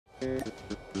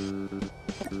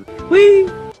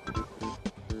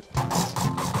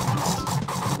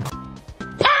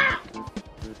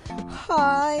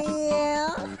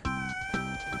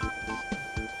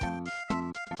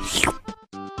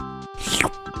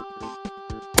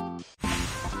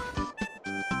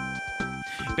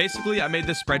Basically, I made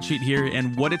this spreadsheet here,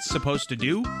 and what it's supposed to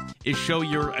do is show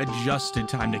your adjusted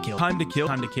time to kill. Time to kill,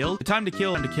 time to kill. The time to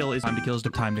kill is time to kill is the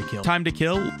time to kill. Time to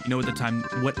kill, you know what a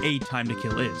time to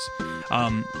kill is.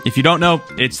 If you don't know,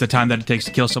 it's the time that it takes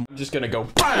to kill someone. I'm just gonna go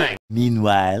bang!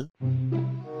 Meanwhile,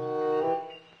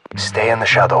 stay in the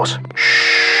shadows.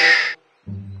 Shh.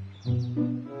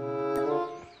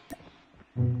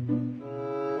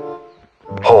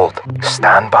 Hold.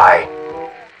 Stand by.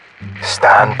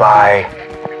 Stand by.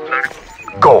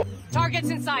 Go. Target's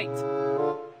in sight. The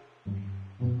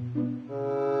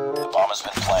bomb has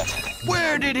been planted.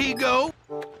 Where did he go?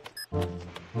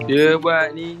 Dia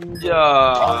buat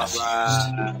ninja.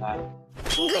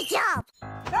 Good job.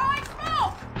 Throwing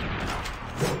smoke.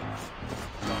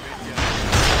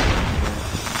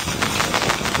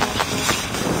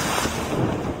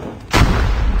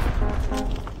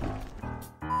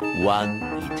 one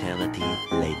eternity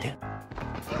later.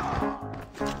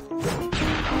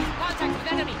 Contact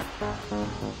with enemy.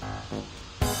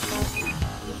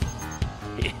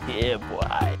 Yeah,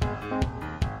 boy.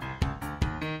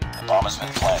 The bomb has been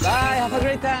planted. Bye, have a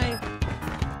great time.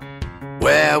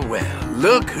 Well, well,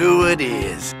 look who it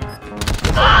is.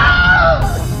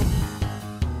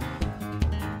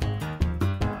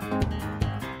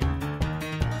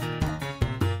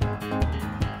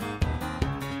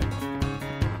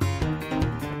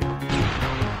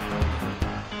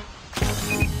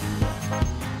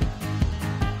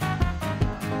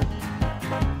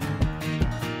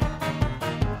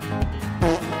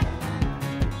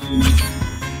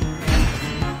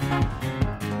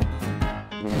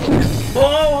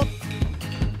 Oh!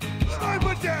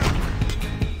 Sniper down!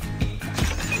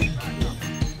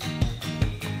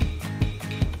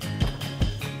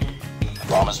 The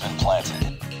bomb has been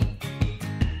planted.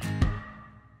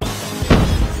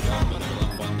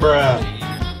 Bruh.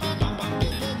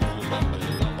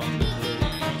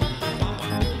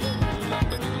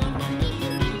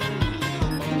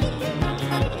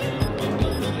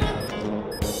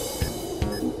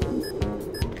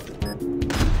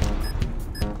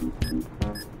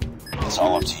 It's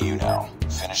all up to you now.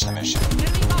 Finish the mission. Enemy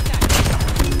contact.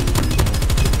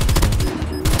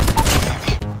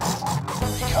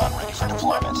 Recon ready for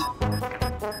deployment.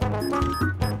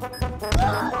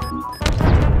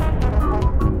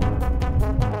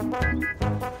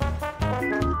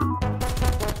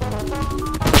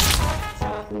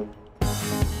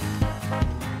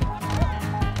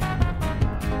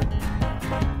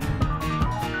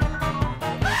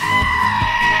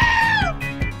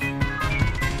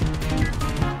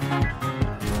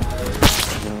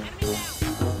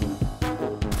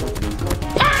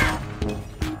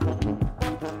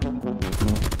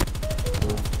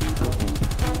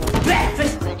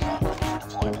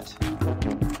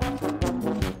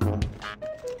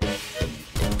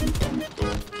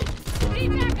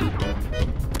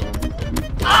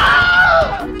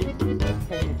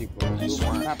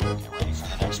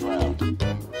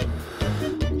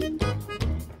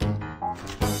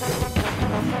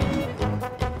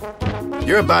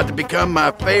 You're about to become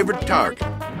my favorite target.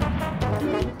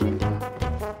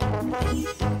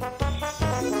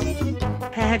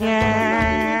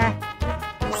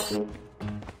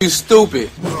 You stupid.